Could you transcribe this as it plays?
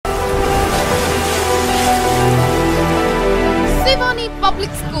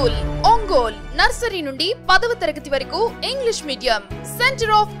Nursery నుండి 10వ తరగతి వరకు English medium.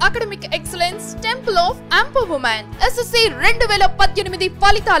 Centre of academic excellence, temple of empowerment. SSC 2018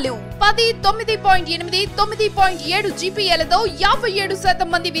 ఫలితాలు 10, 9.8, 9.7 జీపీఏలతో 57%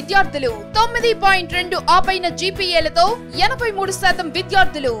 మంది విద్యార్థులు, 9.2 ఆపైన జీపీఏలతో 83%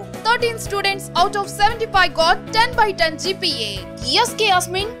 విద్యార్థులు. 13 students out of 75 got 10/10 GPA. SK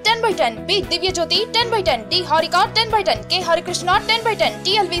Yasmin 10/10, B Divya Jyothi 10/10, D Harika 10/10, K Harikrishna 10/10,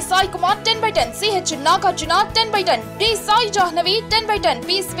 TLV Sai Kumar 10/10, CH Nagarjuna 10/10, D Sai Jahnavi 10/10,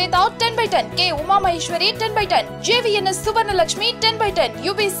 P Shweta 10/10, K Umamaheswari 10/10, జేవిఎన్ఎస్ Suvarnalakshmi 10/10,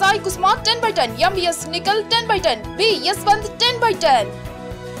 UV Sai కుస్మా 10/10, MVS Nikhil 10/10, B Yashwant 10/10.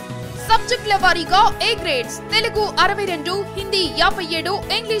 సబ్జెక్టుల వారీగా ఏ grades: Telugu 62, Hindi 57,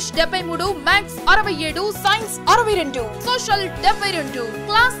 English 73, maths 67, science 62, social 72.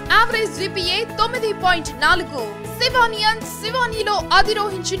 Class average GPA 9.4. శివానిలో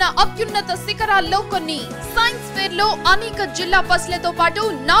అధిరోహించిన అత్యున్నత శిఖరాల్లో కొన్ని. Science fair లో అనేక జిల్లా బస్సులతో పాటు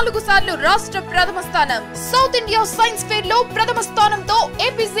 4 సార్లు రాష్ట్ర ప్రథమ స్థానం. సౌత్ ఇండియా సైన్స్ ఫేర్ లో ప్రథమ స్థానంతో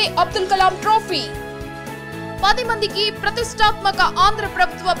ఏపీజే అబ్దుల్ కలాం ట్రోఫీ. 10 మందికి ప్రతిష్టాత్మక ఆంధ్ర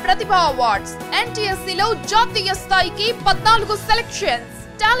ప్రభుత్వ ప్రతిభ అవార్డ్స్. ఎన్టీఎస్సీలో జాతీయ స్థాయికి 14 సెలక్షన్స్.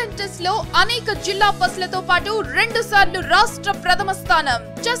 టాలెంట్ టెస్ట్ లో అనేక జిల్లా బస్సులతో పాటు 2 సార్లు రాష్ట్ర ప్రథమ స్థానం.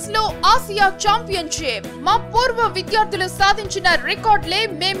 చెస్ లో ఆసియా ఛాంపియన్షిప్. మా పూర్వ విద్యార్థులు సాధించిన రికార్డులే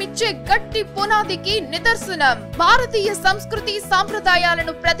మేమిచ్చే గట్టి పునాదికి నిదర్శనం. భారతీయ సంస్కృతి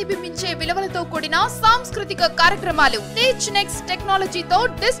సాంప్రదాయాలను ప్రతిబింబించే విలువలతో కూడిన సాంస్కృతిక కార్యక్రమాలు. టీచ్ నెక్స్ట్ టెక్నాలజీతో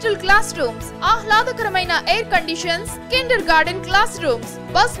డిజిటల్ క్లాస్ రూమ్స్, ఆహ్లాదకరమైన air conditions, Kinder garden class rooms,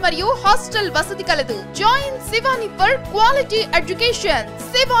 bus మరియు హాస్టల్ వసతి కలదు. Join Shivani for quality education.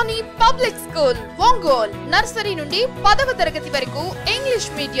 Shivani public school, ongole. Nursery నుండి 10వ తరగతి వరకు English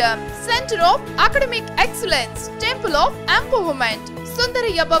medium. Centre of academic excellence, temple of empowerment,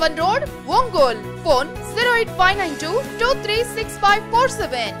 Sundarayya Bhavan road, ongole. Phone 08592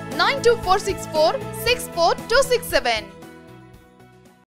 236547, 92464 64267.